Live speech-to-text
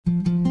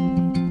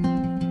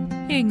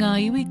E ngā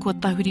iwi kua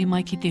tahuri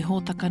mai ki te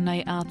hōtaka nei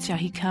a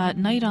Tiahika,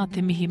 nei rā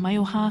te mihi mai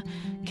o hā,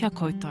 kia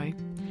koutou.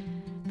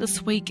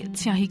 This week,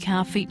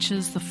 Tiahika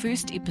features the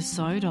first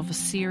episode of a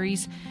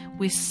series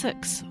where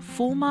 6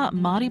 former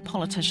Māori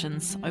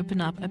politicians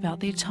open up about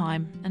their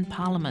time in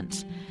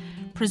Parliament.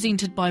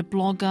 Presented by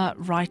blogger,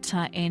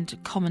 writer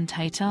and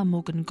commentator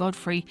Morgan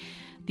Godfery,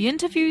 the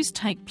interviews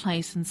take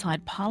place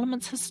inside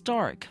Parliament's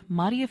historic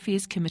Māori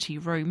Affairs Committee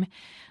room,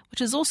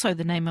 which is also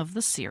the name of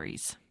this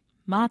series,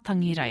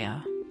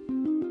 Matangireia.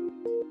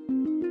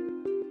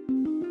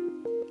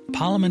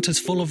 Parliament is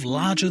full of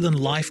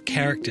larger-than-life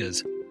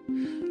characters,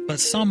 but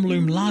some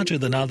loom larger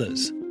than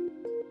others.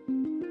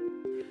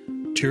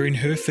 During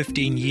her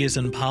 15 years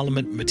in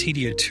Parliament,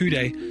 Metiria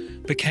Turei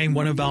became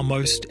one of our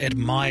most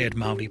admired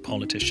Māori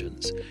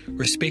politicians,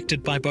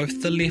 respected by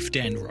both the left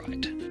and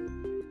right.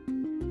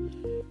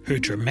 Her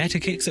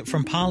dramatic exit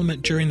from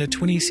Parliament during the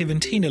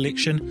 2017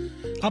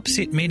 election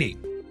upset many.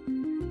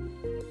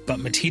 But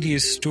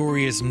Metiria's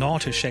story is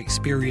not a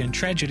Shakespearean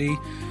tragedy,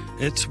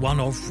 it's one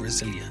of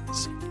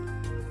resilience.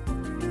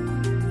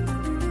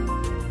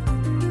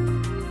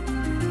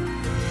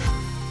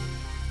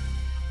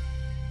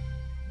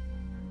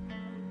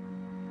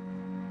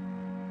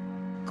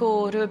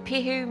 Ko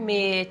ruapehu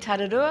me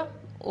tararua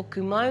o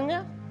ku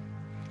maunga,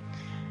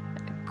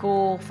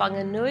 ko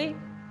whanganui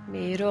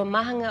me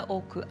ruamahanga o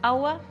ku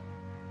awa,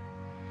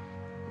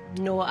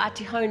 no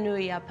ati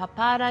haunui a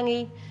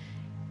paparangi,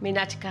 me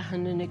ngāti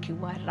kahanunu ki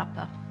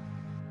Wairarapa.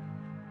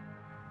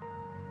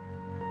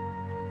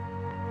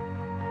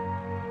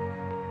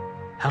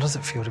 How does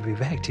it feel to be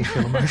back? Do you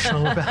feel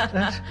emotional about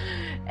it?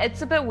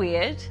 It's a bit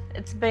weird.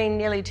 It's been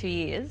nearly 2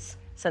 years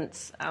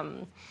since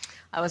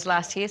I was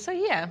last here, so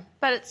yeah.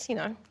 But it's,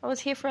 I was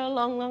here for a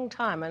long, long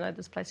time. I know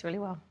this place really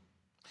well.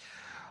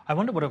 I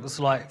wonder what it was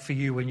like for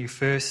you when you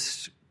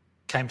first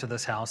came to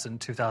this house in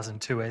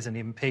 2002 as an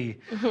MP.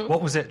 Mm-hmm.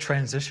 What was that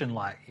transition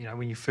like?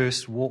 When you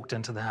first walked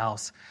into the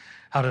house,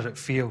 how did it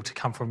feel to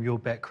come from your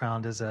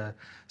background as a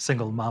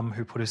single mum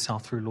who put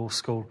herself through law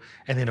school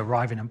and then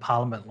arriving in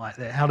Parliament like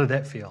that? How did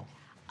that feel?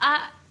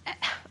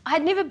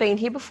 I'd never been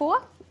here before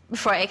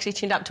I actually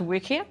turned up to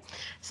work here.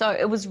 So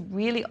it was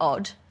really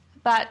odd.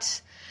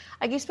 But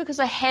I guess because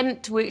I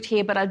hadn't worked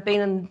here, but I'd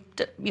been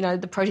in,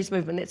 the protest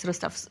movement, that sort of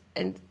stuff,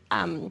 and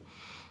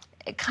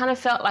it kind of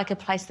felt like a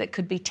place that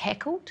could be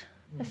tackled,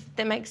 if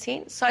that makes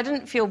sense. So I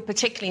didn't feel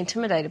particularly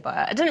intimidated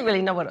by it. I didn't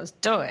really know what I was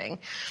doing.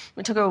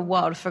 It took a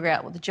while to figure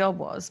out what the job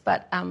was,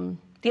 but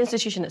the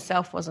institution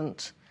itself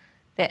wasn't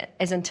that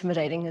as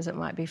intimidating as it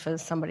might be for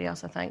somebody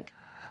else, I think.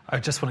 I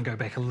just want to go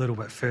back a little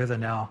bit further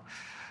now.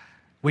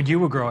 When you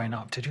were growing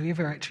up, did you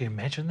ever actually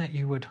imagine that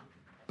you would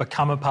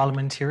become a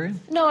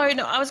parliamentarian? No,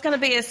 I was going to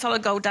be a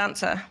solid gold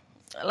dancer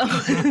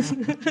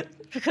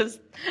because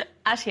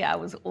Aotearoa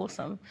was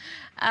awesome.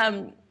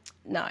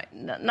 No,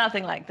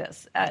 nothing like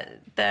this. I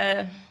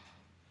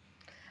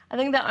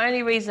think the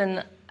only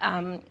reason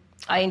I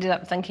ended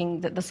up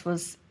thinking that this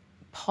was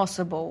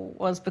possible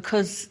was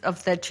because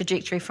of the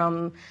trajectory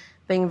from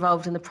being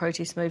involved in the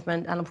protest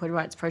movement, unemployed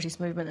rights protest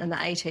movement in the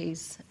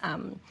 80s,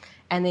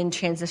 and then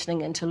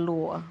transitioning into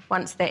law.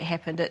 Once that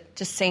happened, it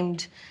just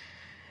seemed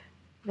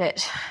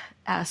that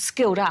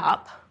skilled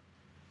up,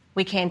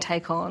 we can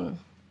take on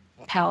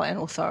power and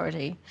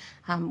authority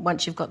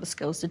once you've got the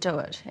skills to do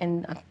it.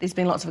 And there's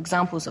been lots of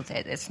examples of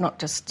that. It's not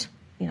just,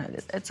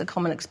 it's a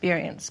common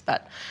experience.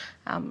 But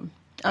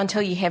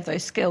until you have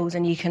those skills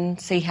and you can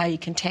see how you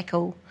can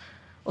tackle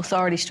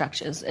authority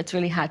structures, it's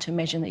really hard to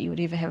imagine that you would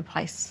ever have a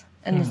place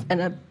in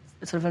a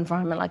sort of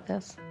environment like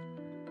this.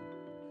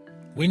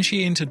 When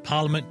she entered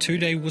Parliament,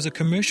 Turei was a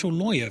commercial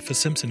lawyer for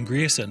Simpson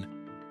Grierson.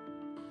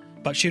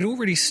 But she'd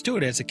already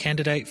stood as a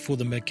candidate for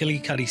the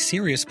Magili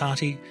Serious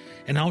Party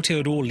and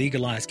Aotearoa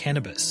legalised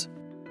cannabis.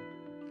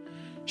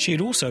 She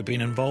had also been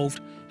involved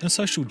in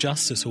social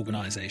justice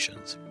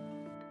organisations.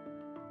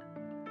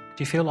 Do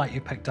you feel like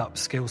you picked up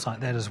skills like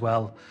that as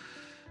well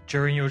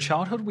during your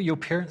childhood? Were your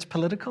parents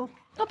political?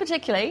 Not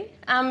particularly.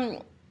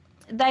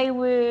 They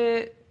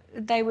were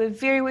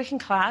very working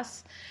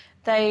class.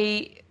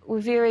 They were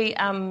very...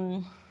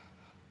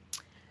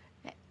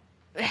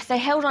 they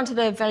held on to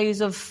the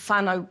values of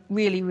whānau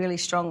really, really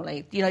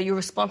strongly. Your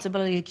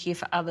responsibility to care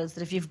for others,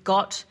 that if you've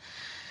got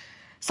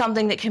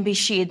something that can be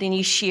shared, then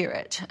you share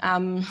it.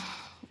 And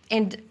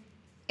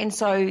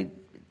so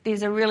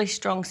there's a really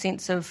strong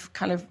sense of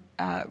kind of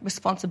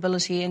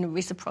responsibility and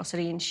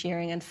reciprocity and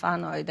sharing and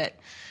whānau that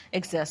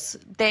exists.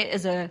 That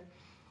is a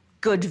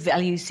good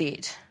value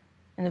set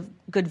and a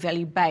good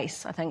value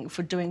base, I think,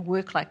 for doing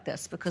work like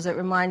this, because it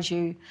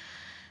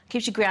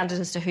keeps you grounded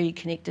as to who you're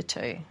connected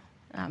to.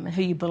 And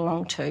who you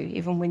belong to,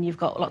 even when you've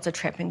got lots of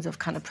trappings of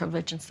kind of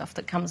privilege and stuff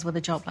that comes with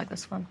a job like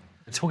this one.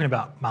 Talking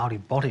about Māori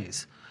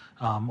bodies,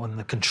 and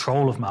the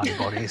control of Māori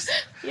bodies,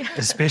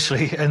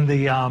 especially in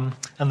the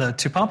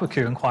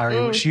Tupāpaku inquiry,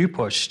 which you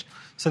pushed.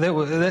 So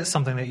that's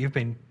something that you've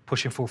been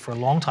pushing for a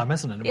long time,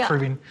 isn't it?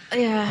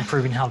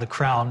 Improving how the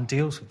Crown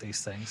deals with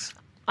these things.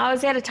 I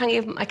was at a tangi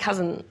of my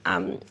cousin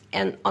and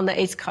on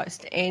the East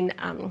Coast, and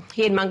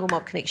he had Mangel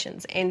mob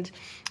connections. And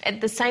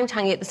at the same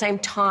tangi, at the same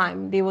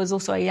time, there was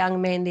also a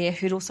young man there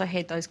who'd also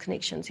had those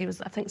connections. He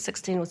was, I think,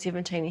 16 or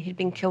 17, and he'd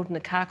been killed in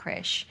a car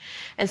crash.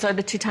 And so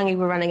the two tangi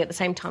were running at the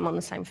same time on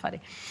the same whare.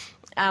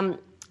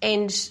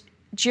 And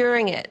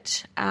during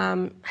it,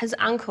 his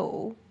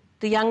uncle,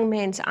 the young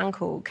man's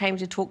uncle, came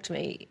to talk to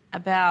me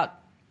about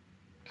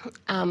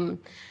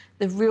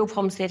the real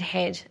problems they'd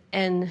had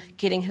in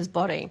getting his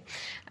body.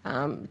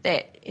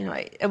 That,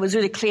 it was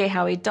really clear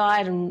how he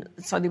died, and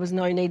so there was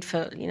no need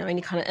for,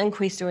 any kind of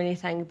inquest or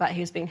anything, but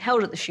he was being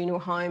held at the funeral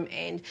home,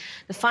 and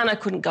the whānau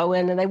couldn't go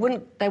in, and they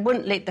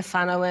wouldn't let the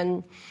whānau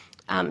in,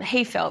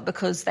 he felt,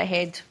 because they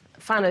had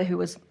whānau who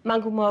was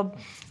Mangel mob,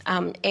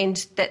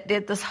 and that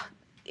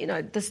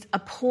this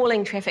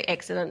appalling traffic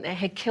accident that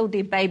had killed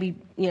their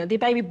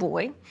baby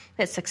boy,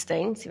 that's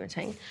 16,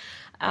 17,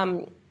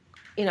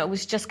 it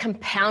was just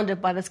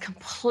compounded by this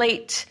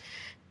complete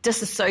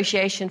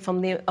disassociation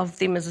of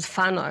them as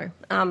whānau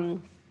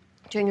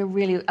during a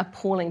really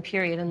appalling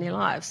period in their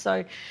lives. So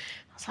I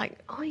was like,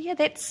 oh yeah,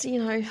 that's,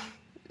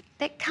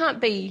 that can't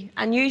be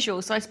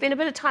unusual. So I spent a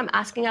bit of time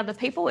asking other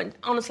people, and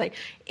honestly,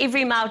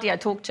 every Māori I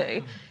talked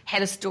to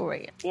had a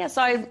story. Yeah,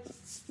 so I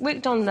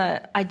worked on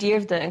the idea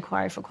of the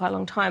inquiry for quite a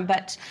long time,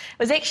 but it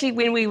was actually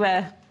when we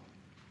were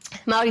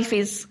Māori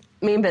Fes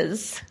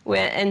members were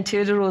in Te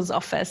Ururo's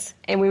office,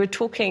 and we were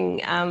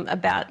talking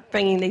about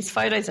bringing these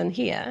photos in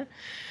here,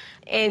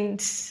 and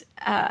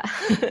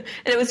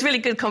it was really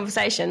good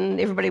conversation.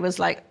 Everybody was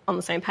on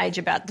the same page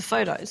about the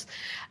photos,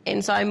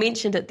 and so I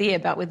mentioned it there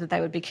about whether they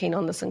would be keen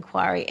on this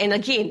inquiry. And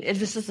again, it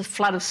was just a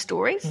flood of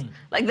stories.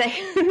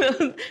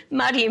 Māori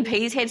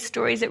MPs had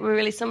stories that were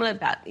really similar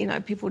about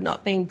people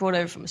not being brought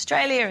over from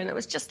Australia, and it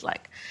was just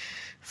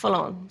full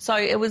on. So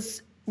it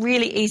was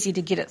really easy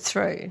to get it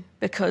through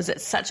because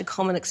it's such a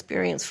common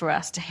experience for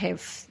us to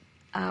have.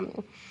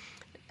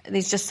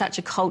 There's just such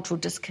a cultural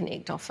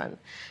disconnect often.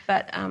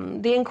 But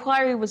the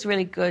inquiry was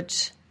really good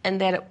in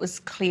that it was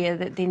clear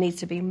that there needs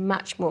to be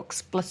much more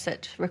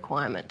explicit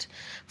requirement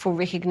for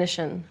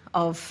recognition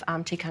of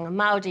tikanga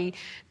Māori,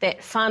 that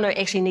whānau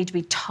actually need to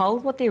be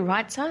told what their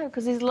rights are,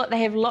 because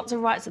they have lots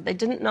of rights that they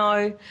didn't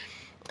know,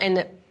 and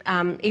that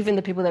even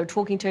the people they were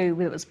talking to,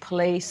 whether it was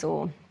police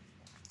or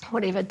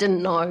whatever,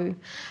 didn't know.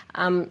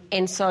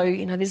 And so,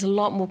 there's a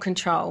lot more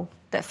control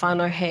that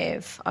whānau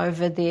have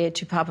over their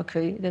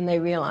tūpapaku than they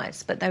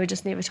realise, but they were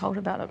just never told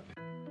about it.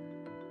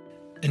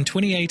 In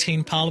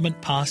 2018, Parliament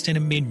passed an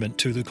amendment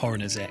to the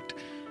Coroners Act,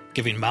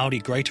 giving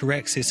Māori greater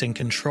access and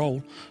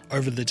control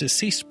over the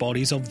deceased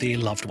bodies of their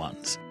loved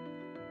ones.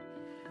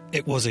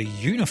 It was a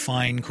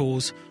unifying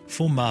cause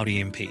for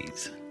Māori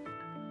MPs.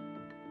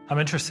 I'm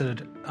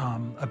interested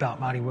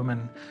about Māori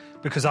women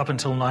because up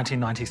until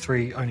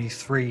 1993, only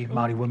 3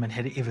 Māori women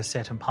had ever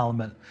sat in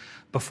Parliament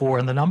before,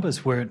 and the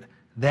numbers weren't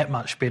that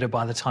much better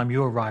by the time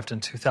you arrived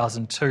in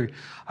 2002.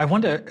 I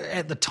wonder,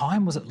 at the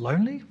time, was it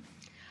lonely?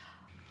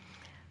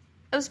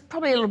 It was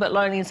probably a little bit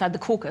lonely inside the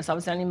caucus. I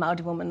was the only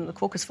Māori woman in the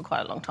caucus for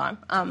quite a long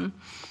time.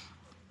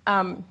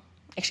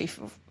 Actually,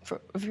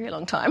 for a very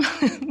long time.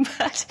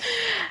 But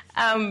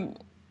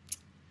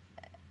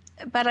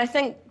I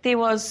think there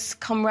was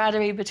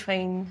camaraderie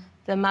between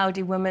the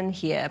Māori women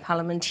here,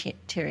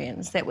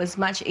 parliamentarians, that was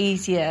much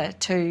easier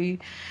to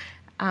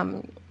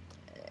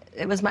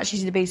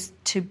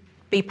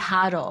be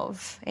part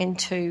of and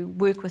to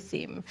work with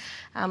them.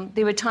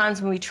 There were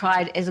times when we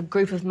tried as a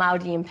group of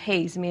Māori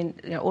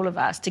MPs, all of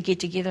us, to get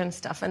together and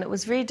stuff, and it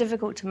was very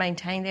difficult to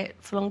maintain that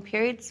for long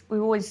periods. We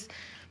were always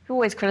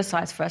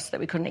criticised for us that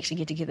we couldn't actually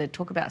get together to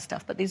talk about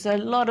stuff, but there's a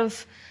lot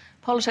of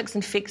politics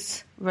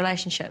infects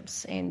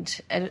relationships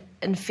and it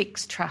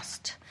infects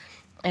trust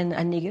in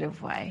a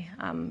negative way.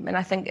 And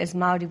I think as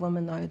Māori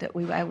women, though, that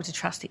we were able to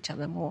trust each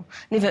other more.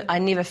 I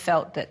never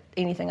felt that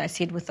anything I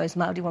said with those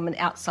Māori women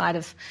outside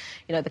of,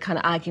 the kind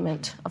of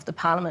argument of the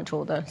Parliament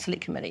or the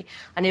Select Committee,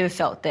 I never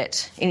felt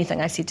that anything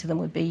I said to them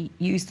would be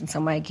used in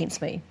some way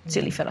against me.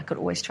 Certainly felt I could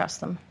always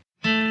trust them.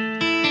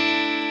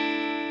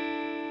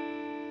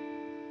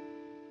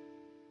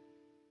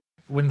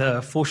 When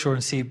the foreshore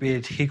and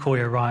seabed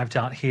hikoi arrived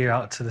out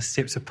to the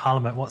steps of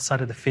Parliament, what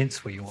side of the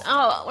fence were you on?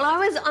 Oh, well,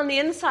 I was on the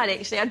inside,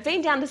 actually. I'd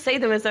been down to see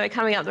them as they were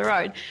coming up the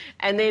road,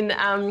 and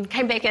then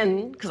came back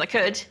in, because I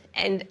could,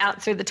 and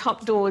out through the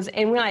top doors.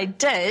 And when I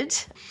did,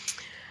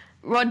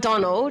 Rod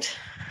Donald,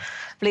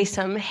 bless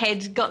him,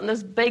 had gotten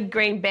this big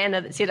green banner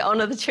that said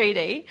 "Honour the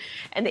Treaty,"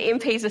 and the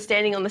MPs were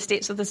standing on the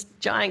steps with this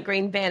giant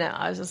green banner.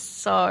 I was just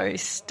so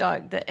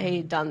stoked that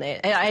he'd done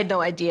that. I had no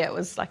idea. It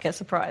was like a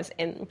surprise,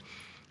 and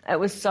it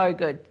was so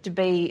good to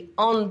be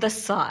on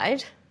this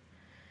side,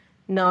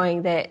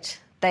 knowing that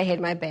they had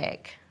my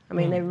back. I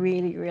mean, they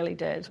really, really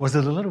did. Was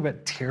it a little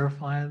bit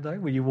terrifying, though,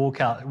 when you walked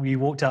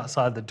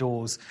outside the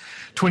doors,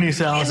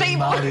 20,000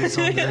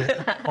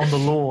 Māoris on the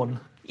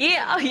lawn?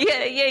 Yeah.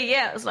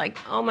 It was like,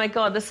 oh my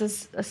God, this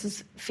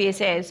is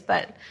fierce as.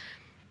 But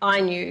I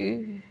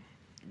knew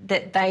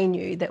that they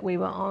knew that we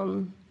were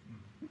on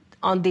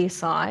on their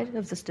side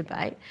of this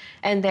debate,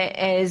 and that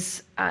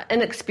as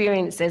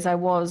inexperienced as I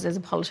was as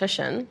a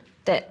politician,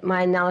 that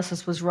my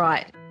analysis was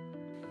right.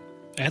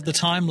 At the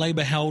time,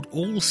 Labour held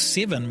all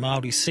 7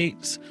 Māori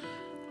seats.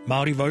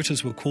 Māori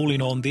voters were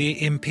calling on their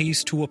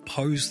MPs to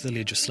oppose the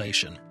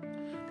legislation.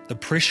 The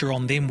pressure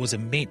on them was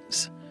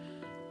immense.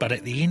 But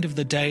at the end of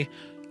the day,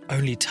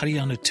 only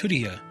Tariana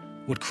Turia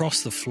would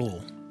cross the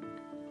floor.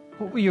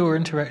 What were your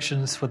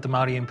interactions with the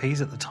Māori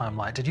MPs at the time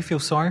like? Did you feel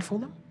sorry for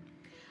them?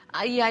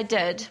 Yeah, I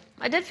did.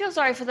 I did feel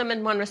sorry for them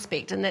in one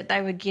respect, in that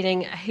they were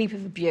getting a heap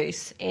of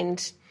abuse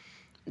and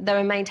they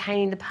were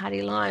maintaining the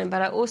party line,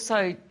 but I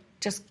also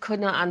just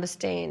could not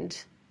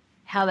understand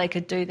how they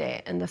could do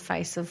that in the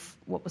face of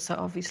what was so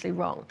obviously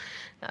wrong.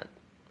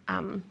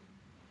 I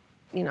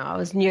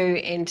was new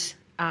and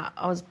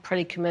I was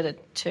pretty committed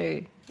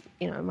to,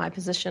 my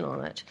position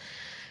on it.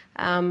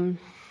 And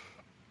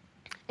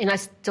I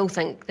still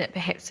think that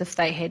perhaps if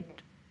they had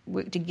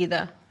worked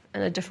together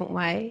in a different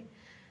way,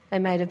 they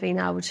may have been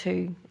able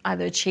to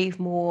either achieve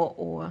more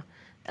or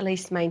at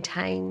least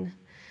maintain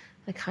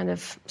a kind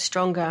of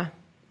stronger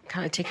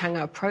kind of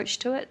tikanga approach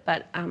to it.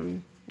 But,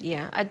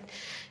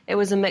 it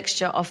was a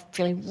mixture of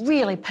feeling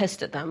really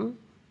pissed at them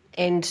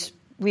and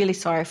really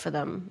sorry for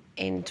them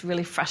and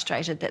really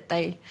frustrated that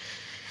they,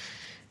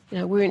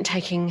 weren't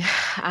taking...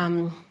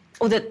 and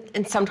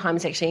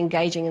sometimes actually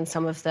engaging in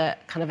some of the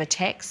kind of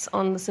attacks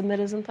on the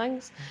submitters and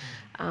things,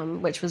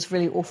 which was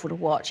really awful to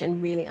watch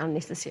and really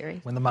unnecessary.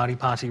 When the Māori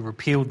Party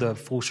repealed the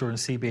Foreshore and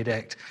Seabed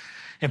Act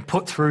and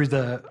put through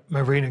the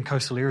Marine and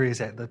Coastal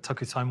Areas Act, the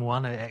Takutai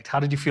Moana Act, how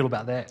did you feel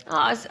about that?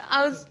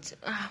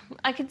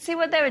 I could see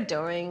what they were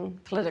doing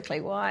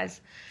politically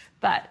wise,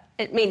 but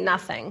it meant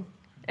nothing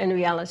in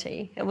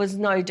reality. It was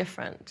no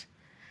different.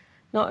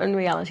 Not in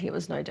reality, it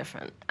was no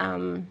different.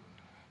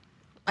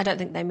 I don't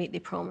think they met their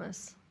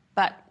promise.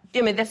 But,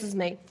 this is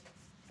me.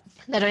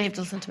 They don't have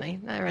to listen to me.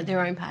 They're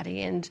their own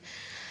party and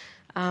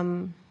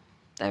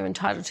they're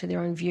entitled to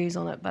their own views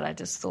on it, but I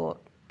just thought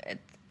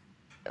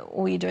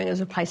all you're doing is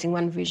replacing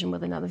one version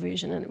with another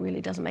version and it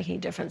really doesn't make any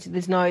difference.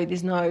 There's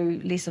no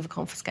less of a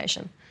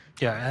confiscation.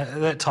 Yeah,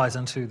 that ties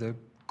into the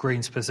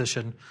Greens'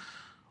 position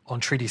on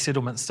treaty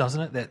settlements,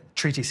 doesn't it? That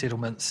treaty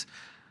settlements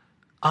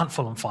aren't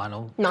full and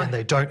final and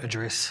they don't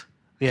address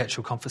the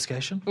actual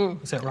confiscation.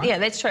 Is that right? Yeah,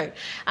 that's true.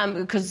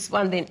 Because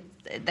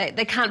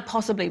they can't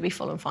possibly be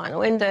full and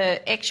final, and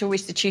the actual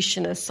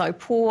restitution is so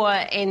poor,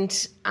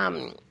 and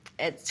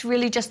it's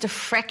really just a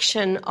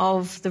fraction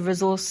of the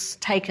resource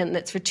taken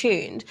that's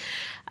returned,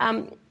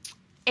 and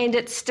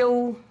it's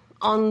still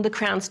on the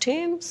Crown's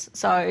terms.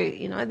 So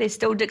they're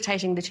still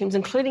dictating the terms,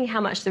 including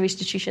how much the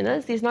restitution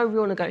is. There's no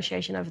real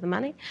negotiation over the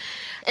money.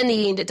 In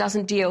the end, it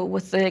doesn't deal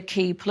with the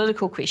key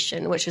political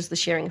question, which is the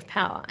sharing of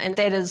power, and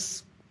that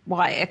is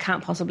why it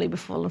can't possibly be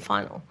full and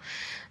final.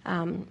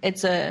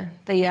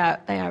 They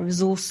are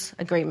resource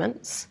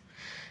agreements,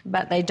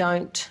 but they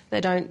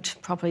don't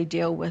properly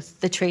deal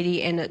with the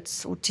treaty and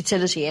its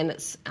utility and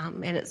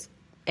its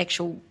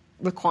actual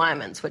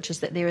requirements, which is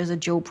that there is a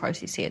dual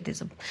process here.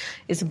 There's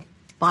a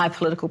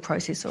bi-political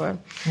process, or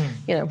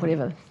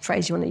whatever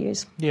phrase you want to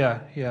use.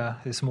 Yeah.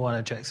 There's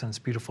Moana Jackson's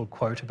beautiful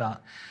quote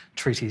about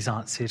treaties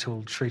aren't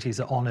settled,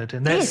 treaties are honoured,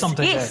 and that's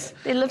something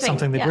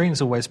the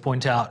Greens always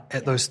point out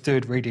at those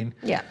third reading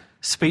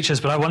speeches.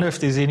 But I wonder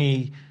if there's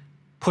any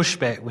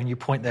pushback when you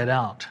point that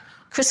out.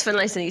 Chris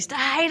Finlayson used to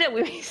hate it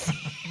when we said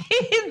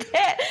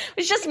that,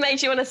 which just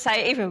makes you want to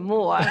say it even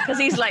more, because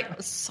he's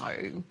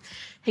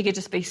he could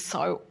just be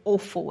so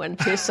awful and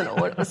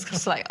personal. It was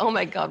just like, oh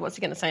my God, what's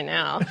he going to say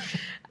now?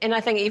 And I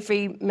think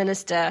every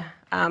minister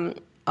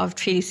of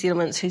treaty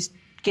settlements who's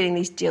getting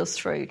these deals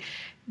through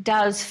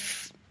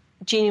does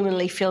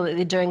genuinely feel that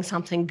they're doing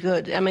something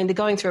good. I mean, they're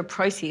going through a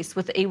process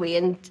with iwi,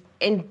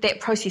 and that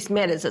process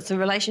matters. It's a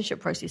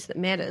relationship process that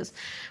matters.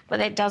 But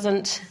that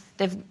doesn't...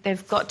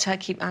 They've got to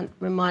keep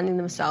reminding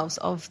themselves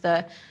of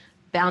the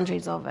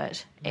boundaries of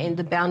it, and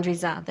the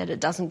boundaries are that it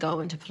doesn't go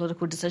into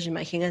political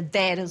decision-making, and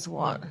that is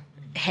what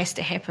has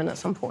to happen at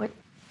some point.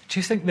 Do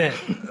you think that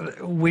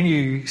when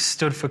you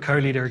stood for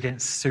co-leader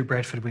against Sue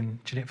Bradford, when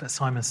Jeanette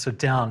Fitzsimons stood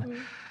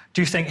down,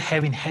 do you think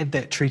having had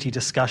that treaty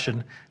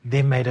discussion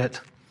then made it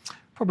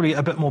probably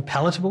a bit more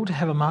palatable to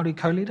have a Māori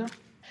co-leader?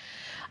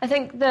 I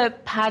think the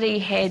party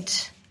had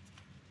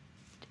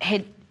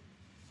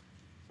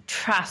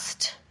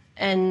trust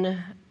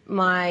in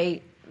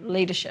my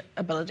leadership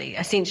ability,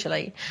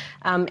 essentially,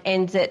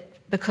 and that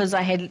because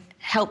I had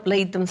helped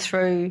lead them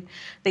through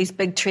these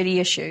big treaty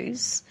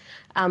issues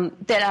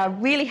that are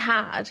really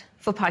hard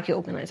for Pākehā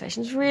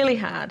organisations, really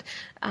hard,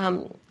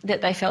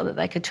 that they felt that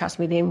they could trust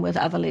me then with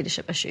other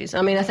leadership issues.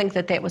 I mean, I think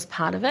that was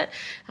part of it.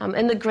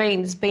 In the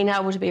Greens, being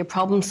able to be a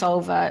problem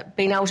solver,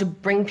 being able to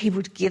bring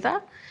people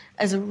together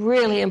is a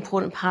really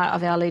important part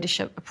of our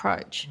leadership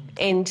approach.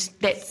 And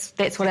that's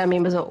what our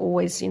members are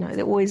always,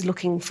 they're always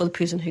looking for the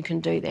person who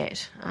can do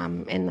that.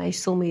 And they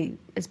saw me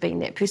as being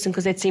that person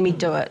because they'd seen me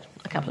do it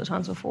a couple of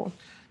times before.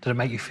 Did it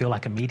make you feel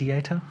like a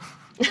mediator?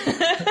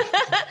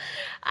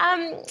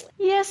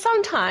 Yeah,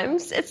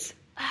 sometimes.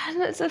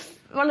 It's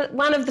one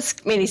of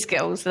the many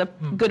skills that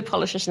a good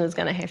politician is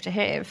going to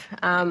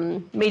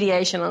have.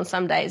 Mediation on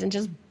some days and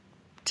just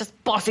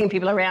bossing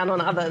people around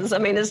on others. I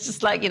mean, it's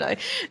just like,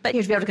 but you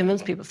have to be able to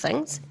convince people of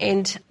things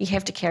and you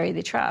have to carry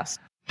their trust.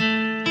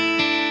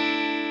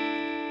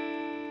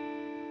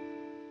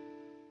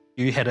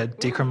 You had a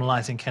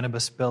decriminalising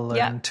cannabis bill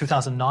in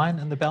 2009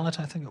 in the ballot,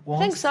 I think it was.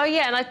 I think so,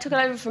 yeah, and I took it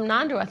over from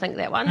Nandu, I think,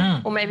 that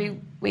one. Or maybe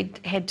we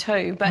had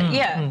two, but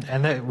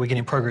And we're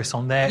getting progress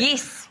on that.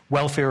 Yes.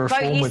 Welfare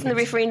reform. Vote yes in the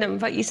referendum.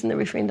 Vote yes in the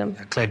referendum.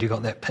 Glad you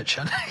got that pitch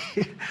in.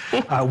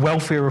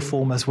 Welfare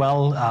reform as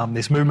well.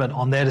 There's movement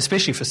on that,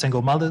 especially for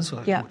single mothers,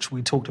 which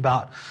we talked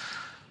about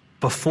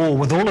before.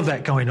 With all of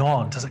that going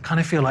on, does it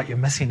kind of feel like you're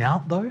missing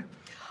out, though?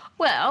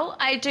 Well,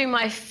 I do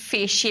my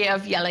fair share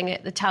of yelling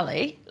at the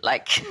telly,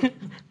 like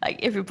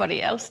everybody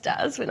else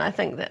does, when I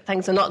think that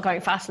things are not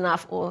going fast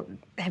enough or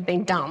have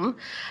been dumb.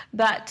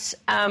 But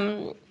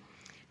no,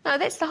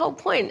 that's the whole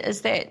point, is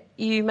that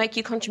you make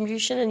your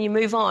contribution and you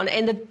move on.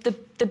 And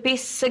the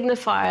best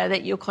signifier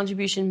that your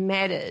contribution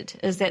mattered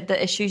is that the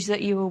issues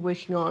that you were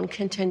working on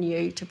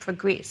continue to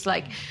progress.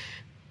 Like,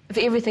 if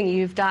everything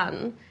you've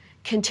done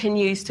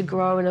continues to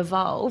grow and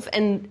evolve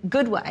in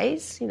good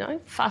ways,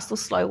 fast or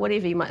slow,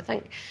 whatever you might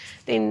think,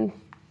 then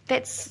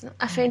that's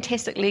a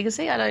fantastic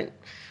legacy.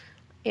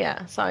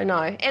 So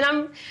no. And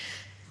I'm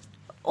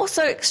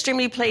also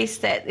extremely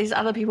pleased that there's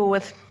other people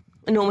with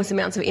enormous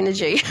amounts of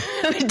energy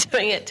who are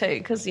doing it too,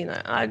 because,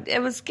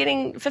 it was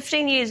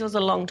 15 years was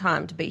a long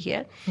time to be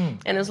here, and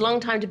it was a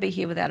long time to be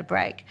here without a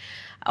break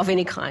of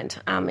any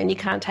kind, and you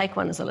can't take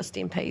one as a list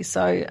MP.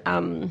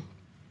 So,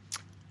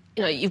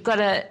 you've got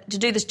to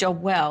do this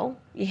job well,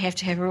 you have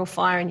to have a real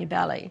fire in your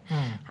belly.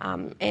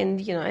 And,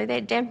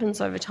 that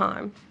dampens over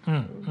time.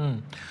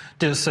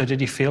 So did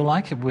you feel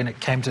like when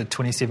it came to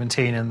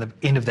 2017 and the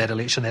end of that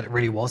election that it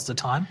really was the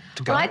time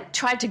to go? Well, I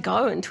tried to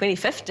go in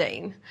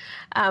 2015,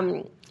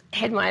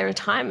 had my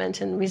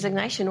retirement and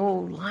resignation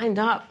all lined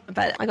up,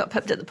 but I got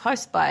pipped at the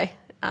post by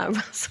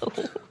Russell.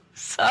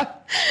 So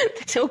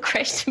it all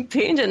crashed and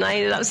burned and I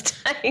ended up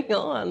staying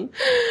on.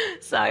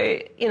 So,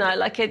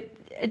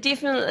 it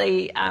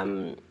definitely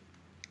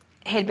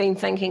had been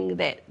thinking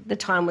that the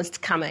time was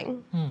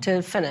coming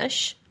to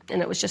finish,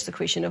 and it was just a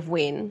question of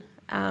when.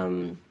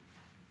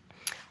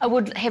 I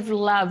would have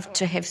loved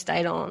to have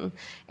stayed on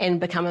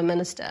and become a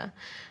minister,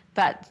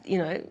 but,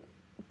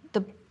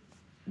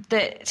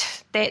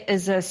 that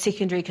is a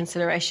secondary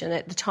consideration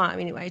at the time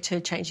anyway to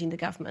changing the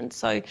government.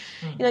 So,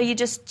 you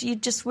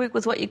just work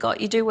with what you got,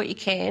 you do what you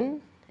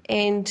can,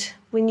 and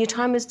when your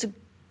time is to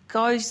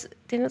go,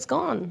 then it's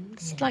gone.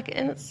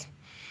 It's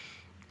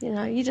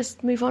you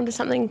just move on to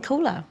something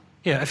cooler.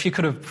 Yeah, if you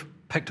could have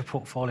picked a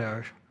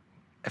portfolio,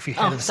 if you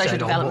had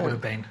stayed on, what would it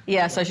have been?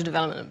 Yeah, social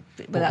development,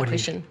 without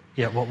question.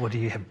 What would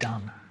you have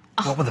done?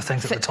 What were the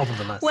things at the top of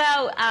the list?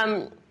 Well,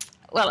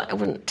 it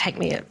wouldn't take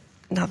me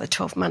another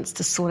 12 months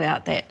to sort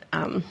out that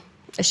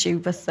issue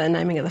with the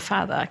naming of the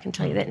father, I can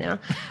tell you that now.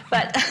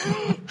 But,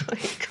 oh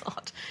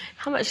God,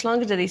 how much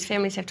longer do these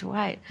families have to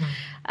wait?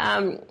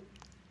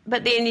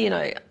 But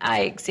then, I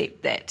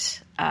accept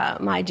that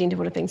my agenda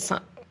would have been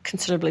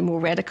considerably more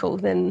radical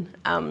than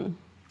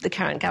the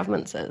current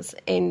government's is,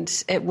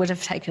 and it would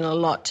have taken a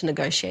lot to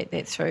negotiate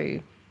that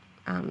through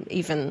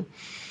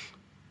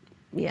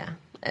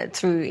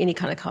through any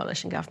kind of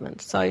coalition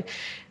government. So,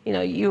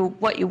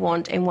 what you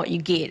want and what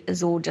you get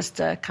is all just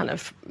a kind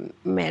of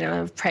matter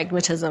of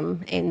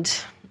pragmatism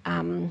and,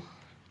 and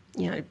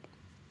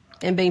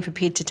being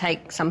prepared to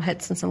take some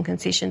hits and some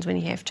concessions when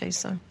you have to.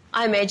 So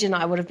I imagine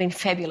I would have been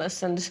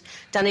fabulous and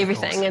done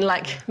everything and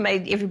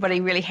made everybody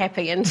really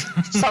happy and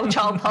solved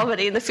child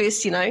poverty in the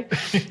first,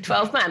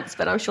 12 months.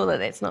 But I'm sure that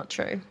that's not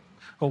true.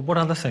 Well, what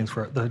other things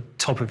were at the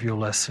top of your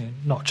list?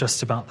 Not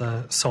just about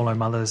the solo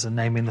mothers and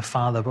naming the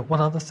father, but what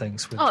other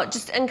things were? Oh,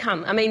 just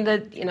income. I mean,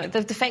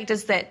 the fact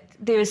is that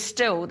there is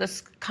still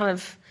this kind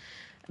of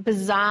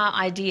bizarre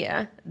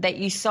idea that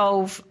you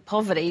solve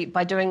poverty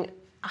by doing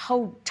a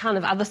whole ton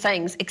of other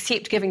things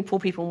except giving poor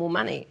people more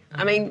money.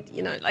 I mean,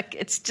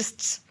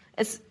 it's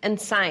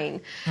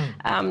insane.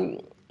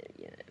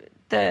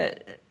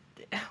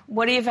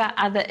 Whatever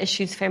other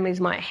issues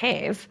families might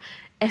have,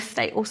 if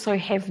they also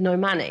have no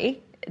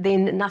money,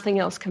 then nothing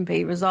else can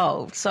be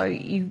resolved. So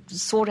you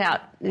sort out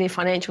their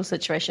financial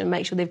situation,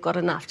 make sure they've got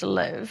enough to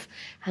live,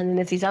 and then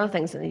if there's other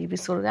things that need to be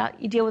sorted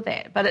out, you deal with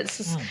that. But it's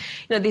just,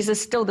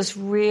 there's still this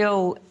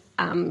real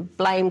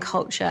blame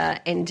culture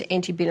and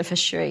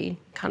anti-beneficiary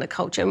kind of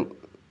culture,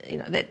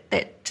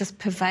 that just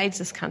pervades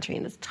this country,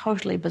 and it's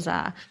totally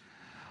bizarre.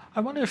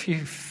 I wonder if you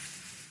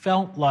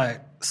felt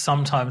like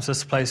sometimes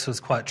this place was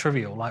quite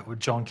trivial, like with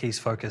John Key's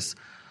focus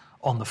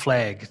on the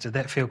flag. Did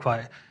that feel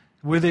quite...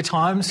 Were there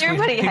times when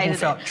people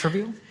felt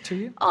trivial to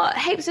you? Oh,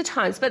 heaps of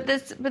times. But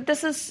this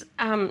is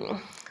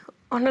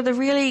one of the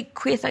really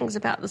queer things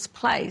about this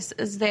place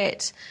is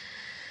that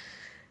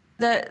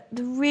the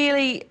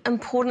really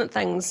important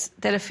things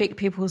that affect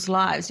people's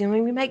lives,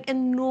 we make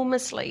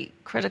enormously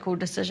critical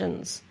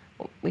decisions.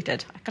 Well, we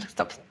did. I've got to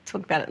stop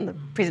talking about it in the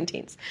present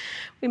tense.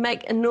 We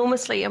make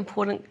enormously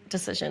important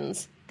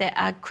decisions that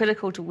are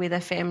critical to where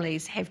their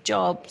families have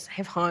jobs,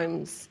 have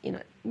homes,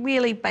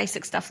 really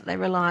basic stuff that they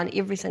rely on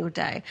every single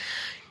day.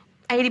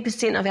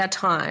 80% of our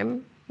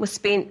time was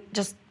spent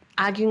just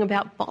arguing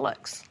about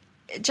bollocks,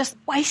 just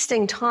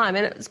wasting time.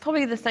 And it's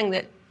probably the thing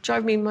that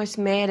drove me most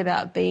mad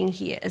about being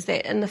here, is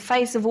that in the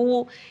face of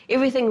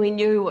everything we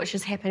knew which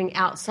is happening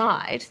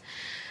outside,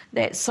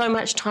 that so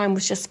much time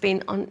was just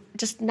spent on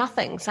just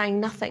nothing, saying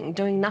nothing,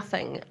 doing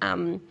nothing,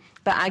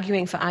 but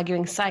arguing for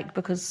arguing's sake,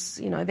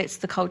 because, that's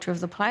the culture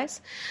of the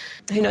place.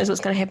 Who knows what's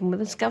going to happen with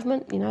this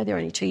government? They're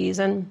only 2 years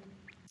in.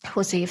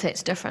 We'll see if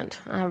that's different.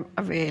 I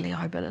really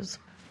hope it is.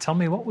 Tell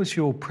me, what was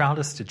your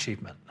proudest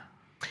achievement?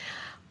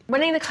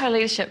 Winning the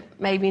co-leadership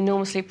made me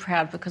enormously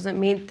proud, because it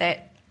meant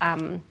that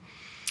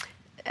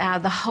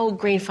the whole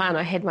Green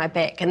whānau had my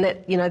back, and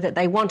that, that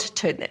they wanted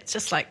to. That's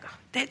just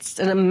that's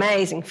an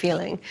amazing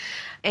feeling.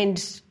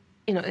 And,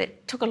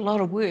 it took a lot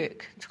of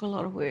work.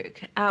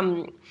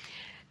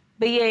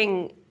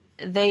 Being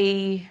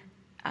the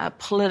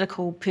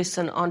political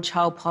person on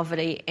child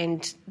poverty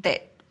and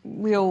that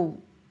real,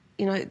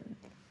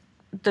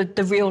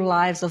 the real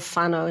lives of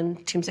whānau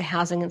in terms of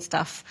housing and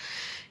stuff,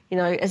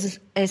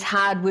 as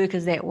hard work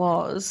as that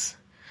was,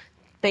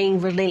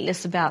 being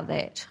relentless about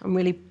that. I'm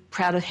really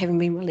proud of having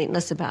been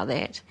relentless about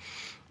that.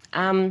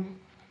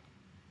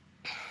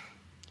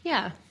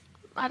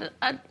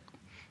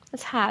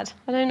 It's hard.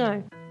 I don't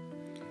know.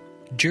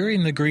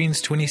 During the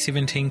Greens'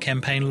 2017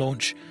 campaign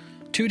launch,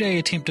 Turei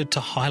attempted to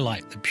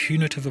highlight the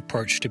punitive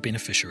approach to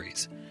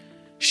beneficiaries,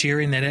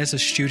 sharing that as a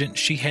student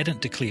she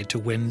hadn't declared to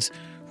WINS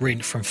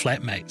rent from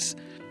flatmates,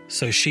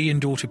 so she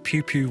and daughter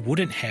Piu Piu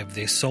wouldn't have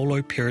their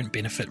solo parent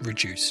benefit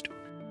reduced.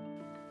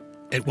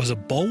 It was a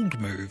bold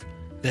move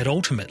that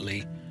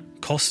ultimately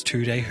cost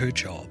Turei her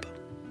job.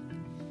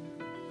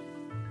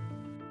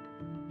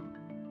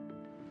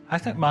 I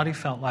think Māori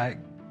felt like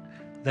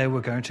they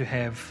were going to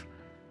have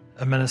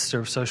a Minister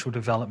of Social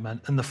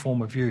Development in the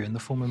form of you, in the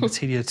form of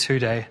Metiria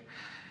Turei,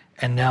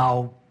 and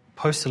now,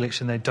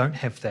 post-election, they don't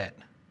have that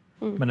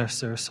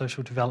Minister of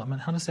Social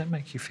Development. How does that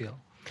make you feel?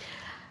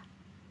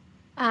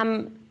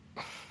 I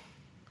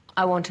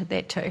wanted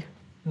that too.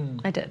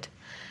 I did.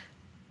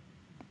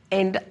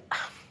 And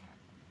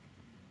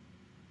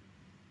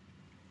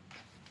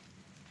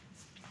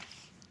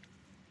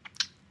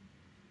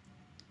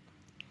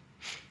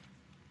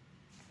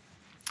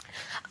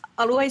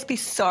I'll always be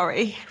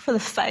sorry for the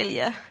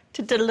failure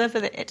to deliver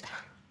that.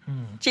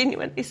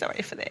 Genuinely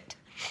sorry for that.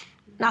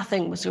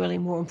 Nothing was really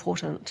more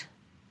important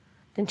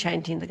than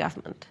changing the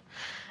government.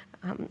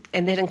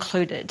 And that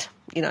included,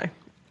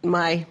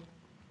 my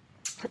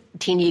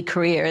 10-year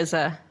career as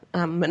a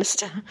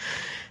minister.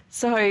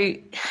 So,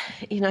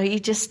 you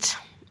just,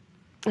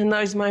 in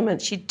those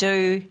moments, you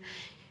do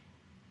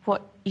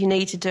what you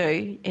need to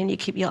do and you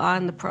keep your eye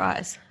on the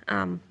prize.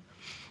 I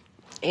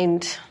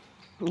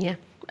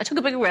took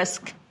a big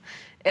risk.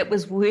 It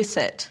was worth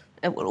it.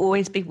 It will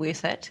always be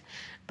worth it.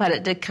 But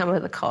it did come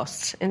at a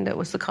cost, and it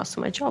was the cost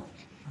of my job.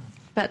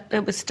 But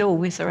it was still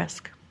worth the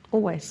risk,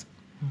 always.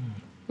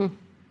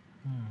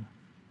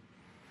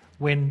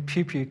 When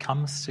Piu Piu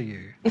comes to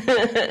you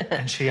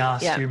and she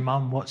asks you,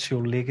 Mum, what's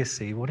your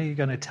legacy? What are you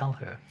going to tell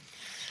her?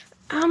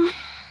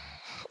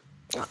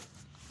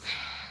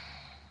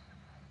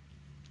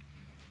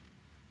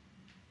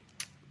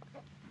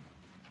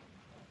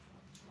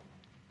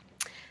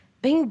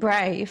 Being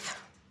brave.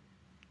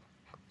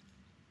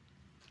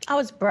 I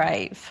was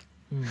brave.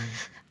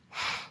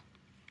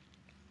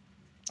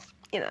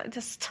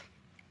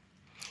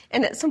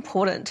 And it's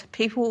important.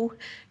 People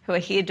who are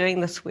here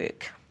doing this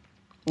work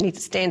need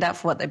to stand up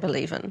for what they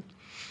believe in.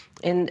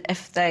 And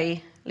if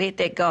they let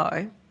that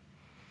go,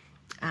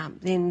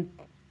 then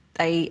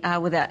they are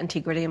without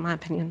integrity, in my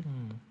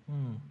opinion.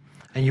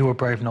 And you were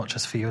brave not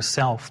just for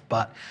yourself,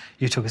 but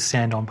you took a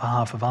stand on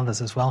behalf of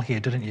others as well here,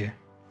 didn't you?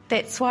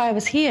 That's why I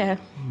was here.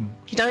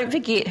 You don't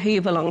forget who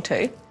you belong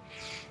to,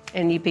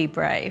 and you be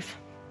brave.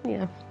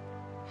 Yeah.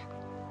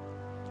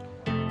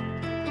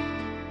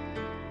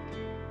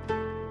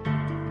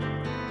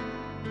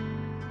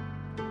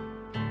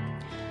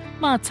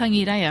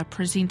 Mātangireia,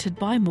 presented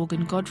by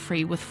Morgan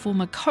Godfery with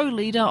former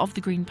co-leader of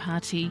the Green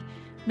Party,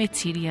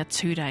 Metiria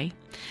Turei.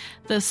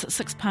 This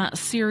 6-part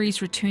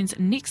series returns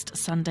next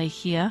Sunday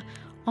here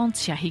on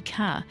Te Ahi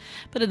Ka.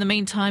 But in the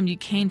meantime, you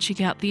can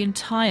check out the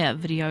entire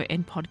video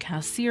and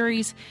podcast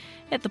series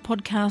at the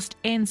podcast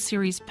and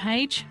series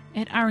page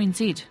at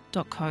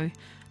rnz.co.nz.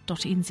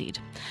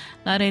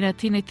 Nā reira,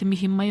 tēnei te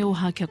mihi mai o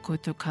hā kia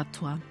koutou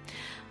katoa.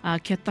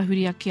 Kia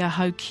tahuri ake a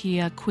hau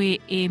kia koe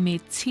e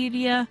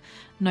Metiria,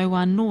 nau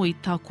anō I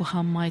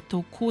tākoha mai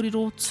tō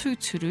kōrero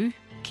tūturu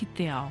ki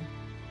te ao.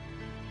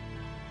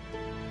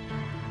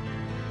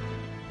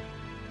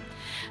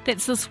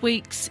 That's this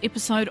week's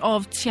episode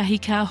of Te Ahi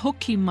Ka,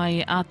 hoki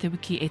mai a te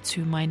wiki e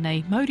tū mai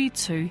nei Māori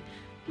tū,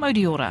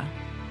 Māori ora.